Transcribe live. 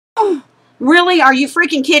Really? Are you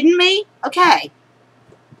freaking kidding me? Okay.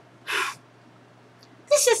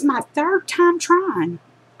 This is my third time trying.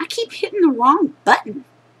 I keep hitting the wrong button.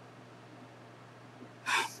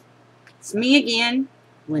 It's me again,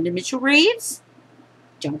 Linda Mitchell Reeves.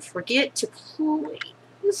 Don't forget to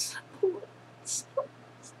please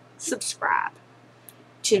subscribe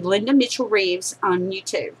to Linda Mitchell Reeves on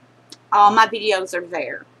YouTube. All my videos are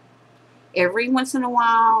there. Every once in a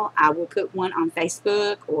while, I will put one on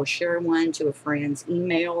Facebook or share one to a friend's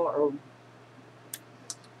email or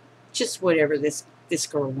just whatever this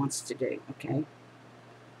girl wants to do, okay?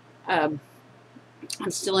 I'm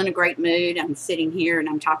still in a great mood. I'm sitting here and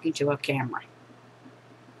I'm talking to a camera.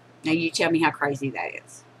 Now you tell me how crazy that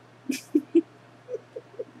is.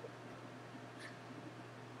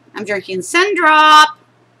 I'm drinking Sundrop.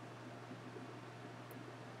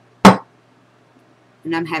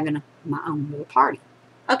 And I'm having my own little party.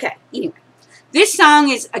 Okay, anyway. This song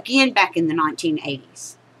is, again, back in the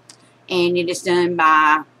 1980s. And it is done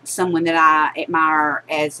by someone that I admire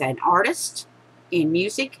as an artist in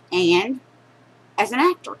music and as an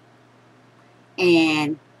actor.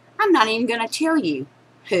 And I'm not even going to tell you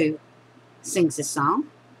who sings this song.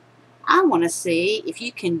 I want to see if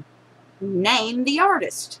you can name the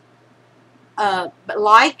artist. But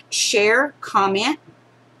like, share, comment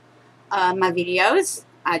my videos.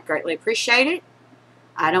 I'd greatly appreciate it.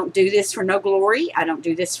 I don't do this for no glory. I don't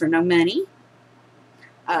do this for no money.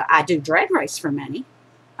 I do drag race for money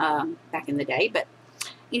back in the day. But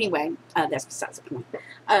anyway, that's besides the point.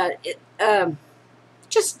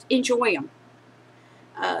 Just enjoy them.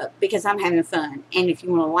 Because I'm having fun. And if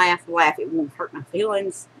you want to laugh, laugh. It won't hurt my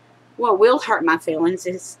feelings. What will hurt my feelings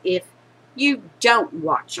is if you don't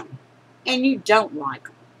watch them. And you don't like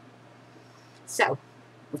them. So,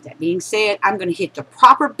 with that being said, I'm going to hit the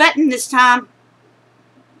proper button this time.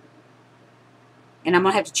 And I'm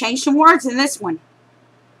going to have to change some words in this one.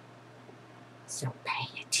 So,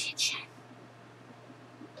 pay attention.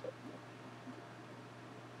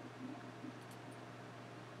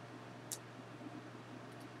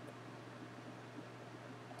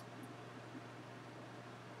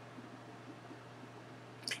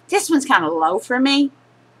 This one's kind of low for me.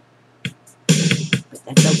 But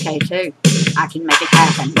that's okay too. I can make it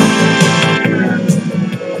happen.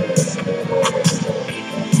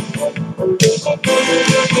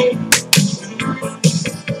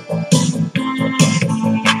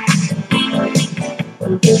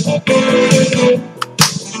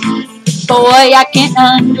 Boy, I can't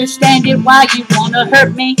understand it, why you wanna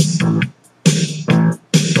hurt me.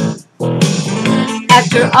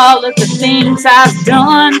 After all of the things I've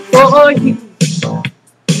done for you.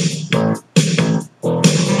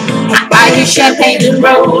 Buy you champagne and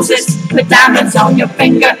roses, put diamonds on your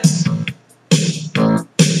finger.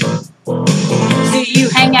 See you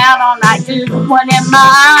hang out all night, dude. What am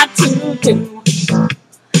I to do?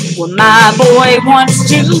 Well, my boy wants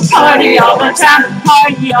to party all the time,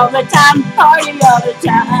 party all the time, party all the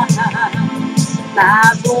time.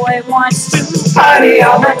 My boy wants to party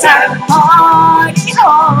all the time, party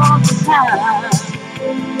all the time.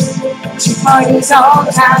 She parties all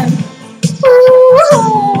the time.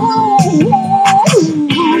 Party all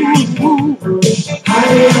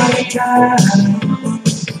the time.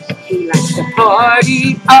 He likes to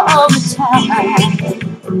party all the time.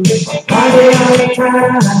 Party all the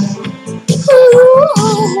time.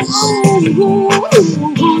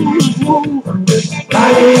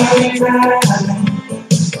 Party all the time.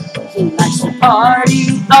 He likes to party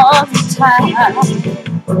all the time.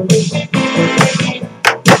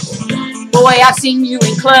 Boy, I've seen you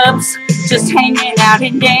in clubs, just hanging out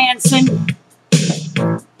and dancing.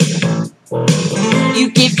 You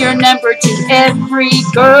give your number to every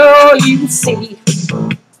girl you see.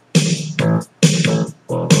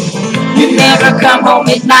 You never come home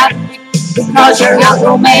at night because you're out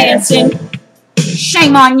romancing.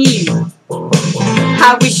 Shame on you.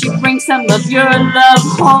 I wish you'd bring some of your love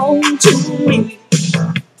home to me.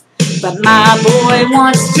 But my boy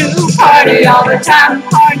wants to party all the time,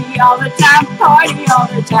 party all the time, party all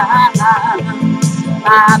the time.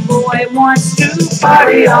 My boy wants to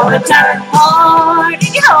party all the time,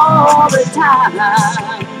 party all the time.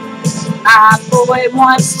 My boy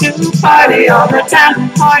wants to party all the time,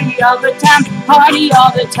 party all the time, party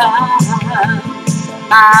all the time.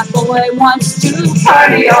 My boy wants to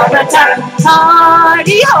party all the time,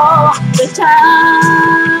 party all the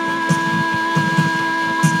time.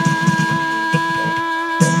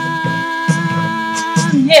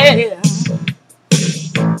 Yeah.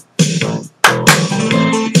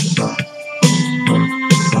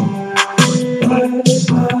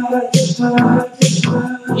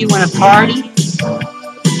 You want to party?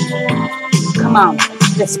 Come on,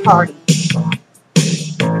 let's party.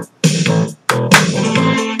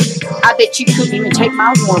 I bet you couldn't even take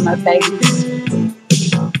my warm-up, baby.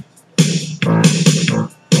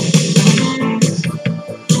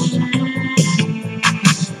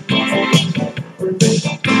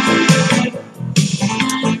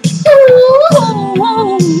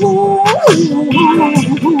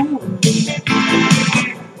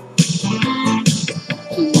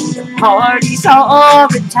 Parties all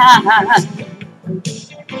the time.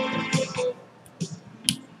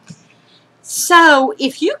 So,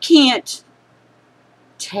 if you can't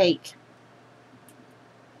take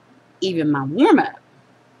even my warm-up,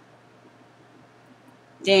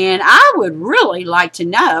 then I would really like to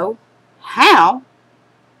know how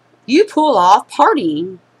you pull off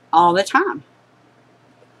partying all the time.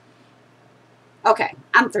 Okay,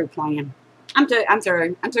 I'm through playing. I'm through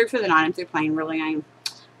for the night. I'm through playing, really I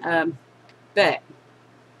am. But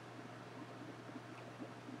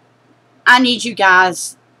I need you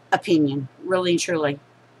guys' opinion, really and truly.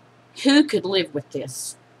 Who could live with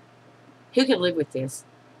this? Who could live with this?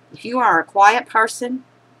 If you are a quiet person,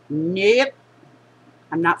 nope,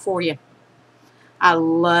 I'm not for you. I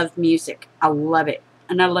love music. I love it.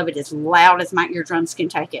 And I love it as loud as my eardrums can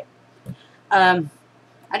take it. I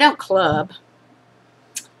don't club.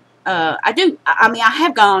 I do. I mean, I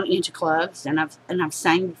have gone into clubs and I've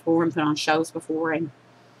sang before and put on shows before, and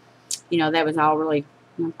you know that was all really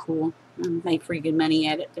cool. I made pretty good money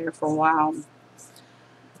at it there for a while.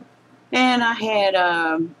 And I had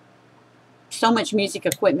so much music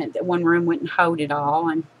equipment that one room wouldn't hold it all,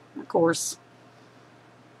 and of course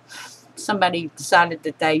somebody decided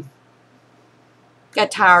that they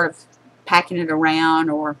got tired of packing it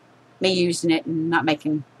around or me using it and not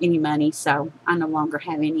making any money, so I no longer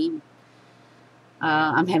have any.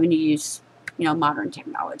 I'm having to use, modern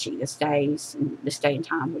technology this day and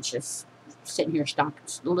time, which is sitting here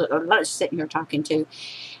talking to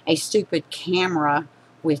a stupid camera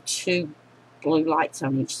with 2 blue lights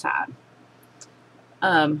on each side.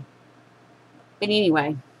 But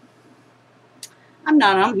anyway,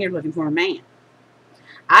 I'm here looking for a man.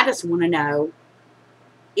 I just want to know,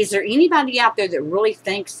 is there anybody out there that really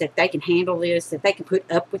thinks that they can handle this, that they can put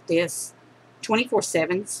up with this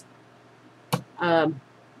 24/7s?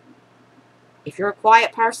 If you're a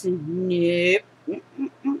quiet person, nope.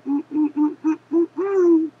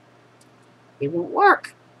 It won't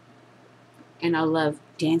work. And I love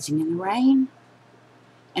dancing in the rain.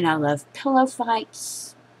 And I love pillow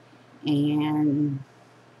fights. And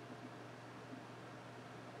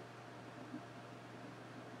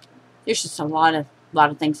there's just a lot of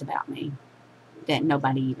things about me that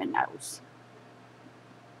nobody even knows.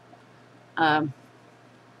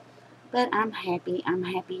 But I'm happy. I'm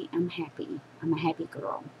happy. I'm happy. I'm a happy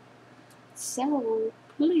girl. So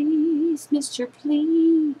please, Mr.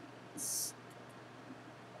 Please,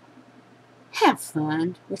 have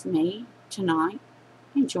fun with me tonight.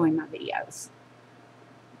 Enjoy my videos.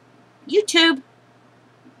 YouTube.